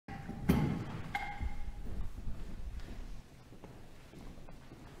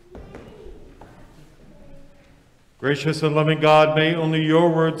Gracious and loving God, may only your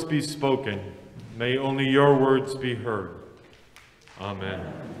words be spoken. May only your words be heard. Amen.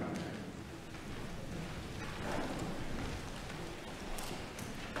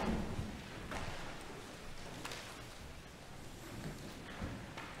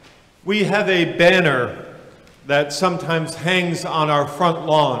 We have a banner that sometimes hangs on our front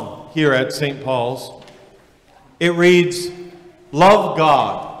lawn here at St. Paul's. It reads, "Love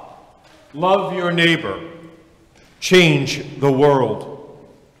God, love your neighbor, change the world."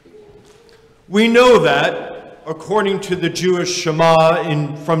 We know that, according to the Jewish Shema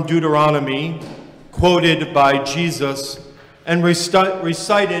from Deuteronomy, quoted by Jesus and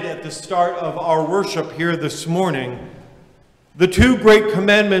recited at the start of our worship here this morning, the two great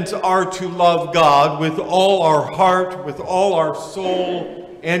commandments are to love God with all our heart, with all our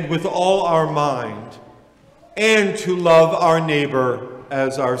soul, and with all our mind, and to love our neighbor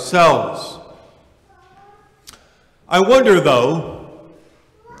as ourselves. I wonder, though,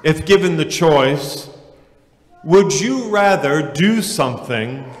 if given the choice, would you rather do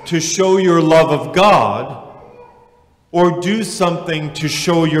something to show your love of God or do something to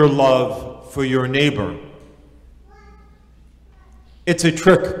show your love for your neighbor? It's a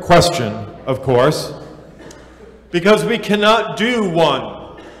trick question, of course, because we cannot do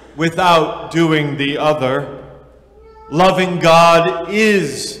one without doing the other. Loving God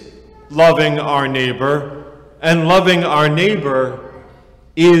is loving our neighbor, and loving our neighbor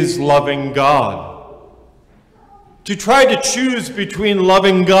is loving God. To try to choose between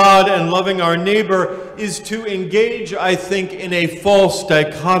loving God and loving our neighbor is to engage, I think, in a false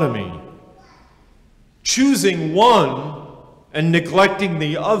dichotomy. Choosing one and neglecting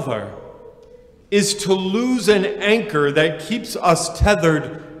the other is to lose an anchor that keeps us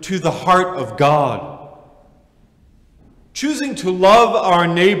tethered to the heart of God. Choosing to love our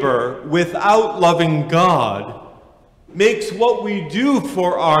neighbor without loving God makes what we do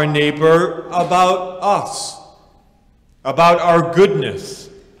for our neighbor about us, about our goodness,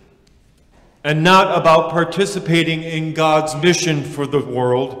 and not about participating in God's mission for the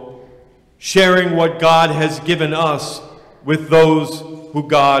world, sharing what God has given us with those who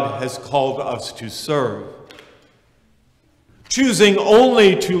God has called us to serve. Choosing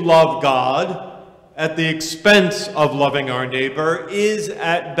only to love God at the expense of loving our neighbor is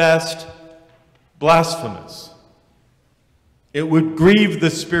at best blasphemous. It would grieve the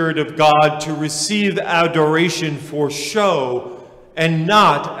Spirit of God to receive adoration for show and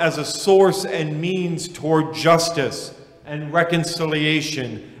not as a source and means toward justice and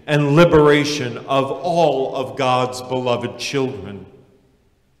reconciliation and liberation of all of God's beloved children.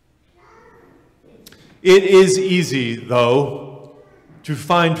 It is easy, though, to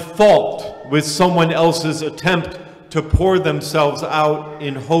find fault with someone else's attempt to pour themselves out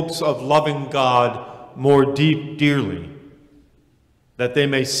in hopes of loving God more dearly, that they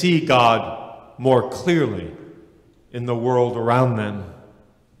may see God more clearly in the world around them.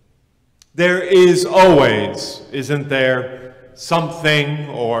 There is always, isn't there, something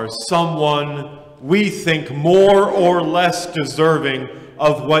or someone we think more or less deserving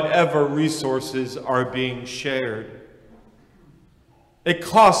of whatever resources are being shared. It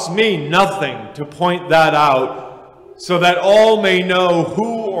costs me nothing to point that out so that all may know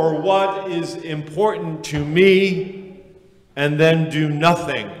who or what is important to me and then do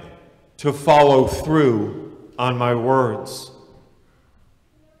nothing to follow through on my words.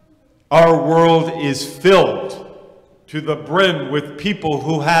 Our world is filled to the brim with people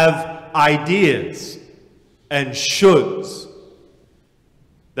who have ideas and shoulds.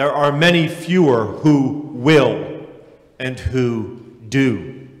 There are many fewer who will and who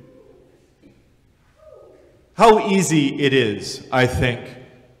do. How easy it is, I think,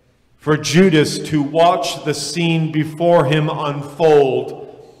 for Judas to watch the scene before him unfold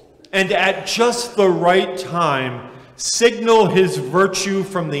and at just the right time signal his virtue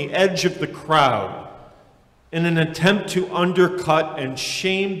from the edge of the crowd in an attempt to undercut and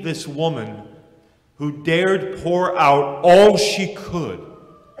shame this woman who dared pour out all she could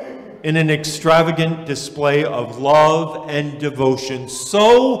in an extravagant display of love and devotion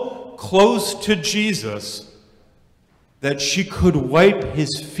so close to Jesus that she could wipe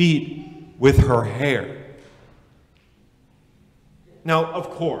his feet with her hair. Now,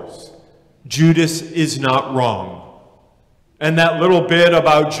 of course, Judas is not wrong. And that little bit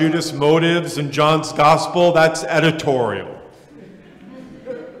about Judas' motives in John's gospel, that's editorial.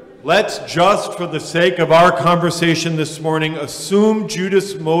 Let's just, for the sake of our conversation this morning, assume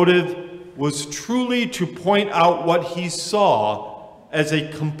Judas' motive was truly to point out what he saw as a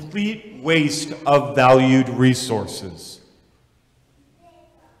complete waste of valued resources.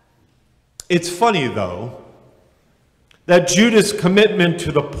 It's funny, though, that Judas' commitment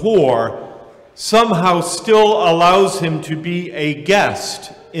to the poor somehow still allows him to be a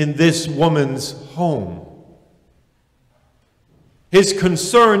guest in this woman's home. His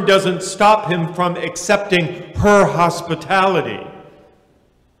concern doesn't stop him from accepting her hospitality,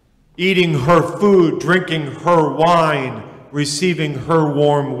 eating her food, drinking her wine, receiving her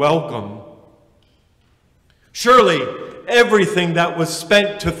warm welcome. Surely, everything that was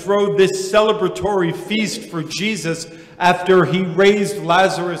spent to throw this celebratory feast for Jesus after he raised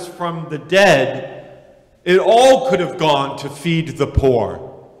Lazarus from the dead, it all could have gone to feed the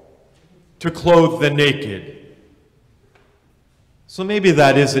poor, to clothe the naked. So maybe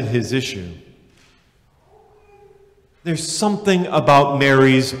that isn't his issue. There's something about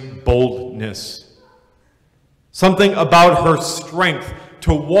Mary's boldness, something about her strength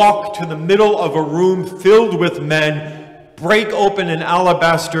to walk to the middle of a room filled with men, break open an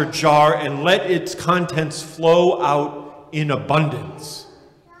alabaster jar, and let its contents flow out in abundance.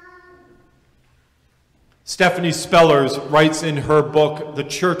 Stephanie Spellers writes in her book, The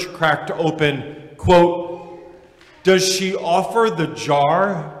Church Cracked Open, quote, "Does she offer the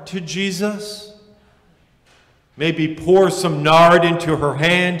jar to Jesus? Maybe pour some nard into her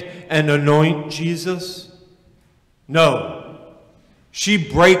hand and anoint Jesus? No. She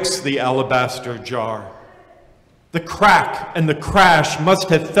breaks the alabaster jar. The crack and the crash must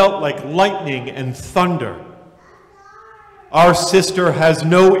have felt like lightning and thunder. Our sister has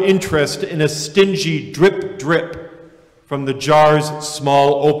no interest in a stingy drip drip from the jar's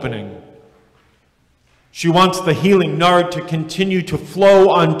small opening. She wants the healing nard to continue to flow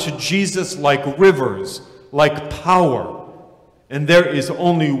onto Jesus like rivers, like power. And there is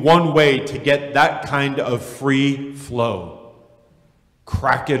only one way to get that kind of free flow.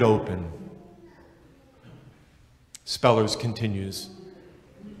 Crack it open." Spellers continues,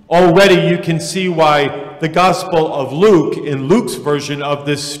 "Already you can see why the Gospel of Luke, in Luke's version of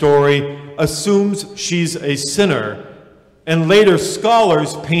this story, assumes she's a sinner, and later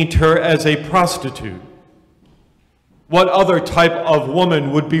scholars paint her as a prostitute. What other type of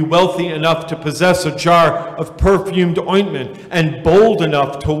woman would be wealthy enough to possess a jar of perfumed ointment and bold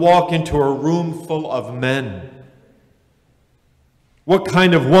enough to walk into a room full of men? What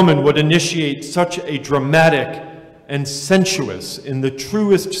kind of woman would initiate such a dramatic and sensuous, in the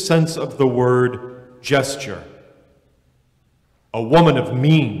truest sense of the word, gesture? A woman of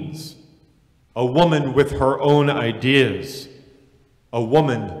means, a woman with her own ideas, a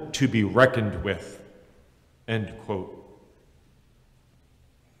woman to be reckoned with." End quote.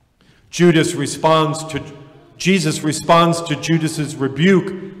 Jesus responds to Judas's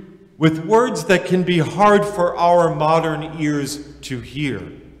rebuke with words that can be hard for our modern ears to hear.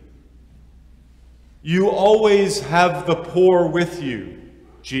 "You always have the poor with you,"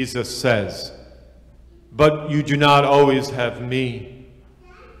 Jesus says, "but you do not always have me."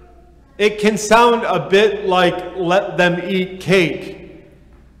 It can sound a bit like "let them eat cake"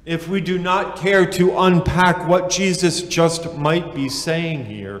 if we do not care to unpack what Jesus just might be saying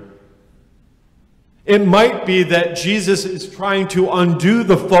here. It might be that Jesus is trying to undo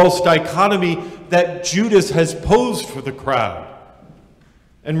the false dichotomy that Judas has posed for the crowd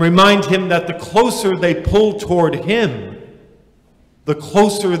and remind him that the closer they pull toward him, the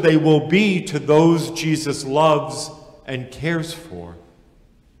closer they will be to those Jesus loves and cares for.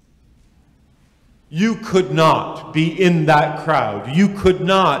 You could not be in that crowd. You could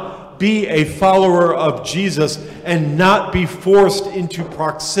not be a follower of Jesus and not be forced into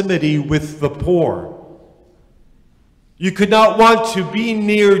proximity with the poor. You could not want to be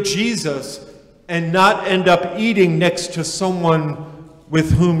near Jesus and not end up eating next to someone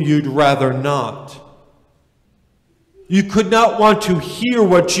with whom you'd rather not. You could not want to hear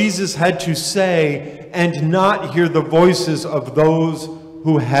what Jesus had to say and not hear the voices of those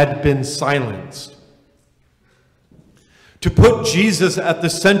who had been silenced. To put Jesus at the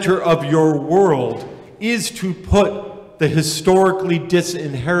center of your world is to put the historically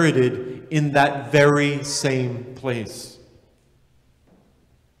disinherited in that very same place.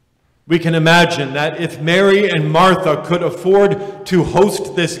 We can imagine that if Mary and Martha could afford to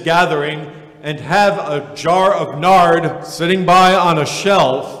host this gathering and have a jar of nard sitting by on a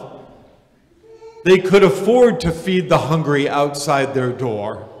shelf, they could afford to feed the hungry outside their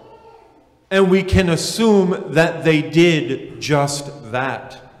door. And we can assume that they did just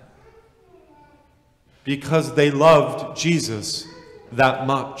that, because they loved Jesus that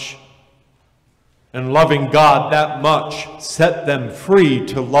much. And loving God that much set them free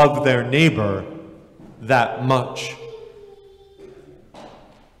to love their neighbor that much.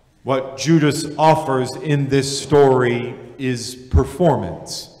 What Judas offers in this story is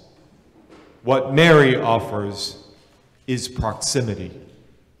performance. What Mary offers is proximity.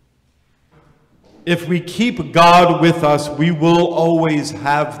 If we keep God with us, we will always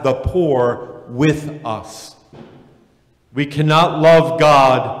have the poor with us. We cannot love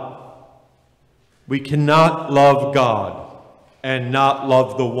God. We cannot love God and not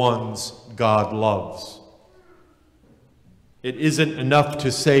love the ones God loves. It isn't enough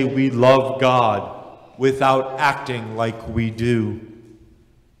to say we love God without acting like we do.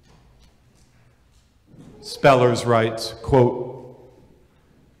 Spellers writes, quote,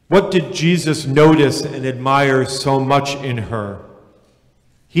 "What did Jesus notice and admire so much in her?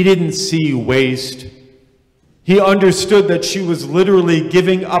 He didn't see waste. He understood that she was literally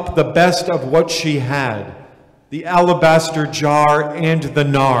giving up the best of what she had, the alabaster jar and the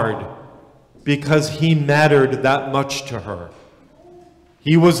nard, because he mattered that much to her.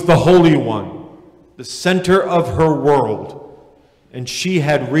 He was the Holy One, the center of her world, and she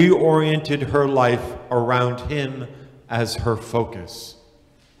had reoriented her life around him as her focus."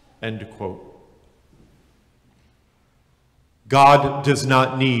 End quote. God does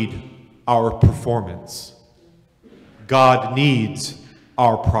not need our performance. God needs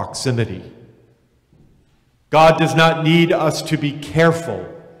our proximity. God does not need us to be careful,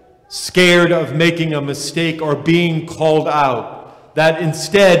 scared of making a mistake or being called out, that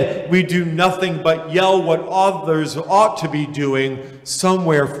instead we do nothing but yell what others ought to be doing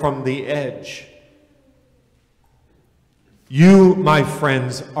somewhere from the edge. You, my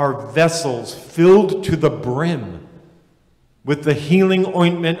friends, are vessels filled to the brim with the healing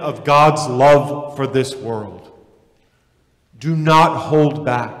ointment of God's love for this world. Do not hold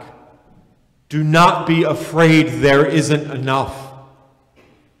back. Do not be afraid there isn't enough.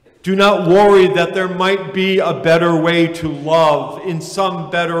 Do not worry that there might be a better way to love in some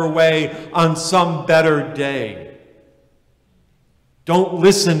better way on some better day. Don't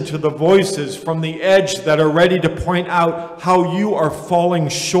listen to the voices from the edge that are ready to point out how you are falling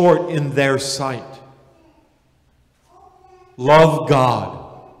short in their sight. Love God.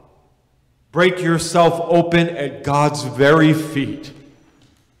 Break yourself open at God's very feet,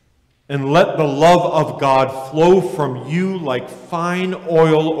 and let the love of God flow from you like fine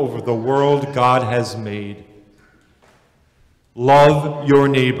oil over the world God has made. Love your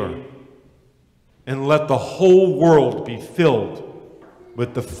neighbor, and let the whole world be filled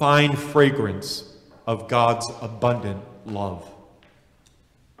with the fine fragrance of God's abundant love.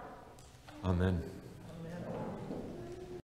 Amen.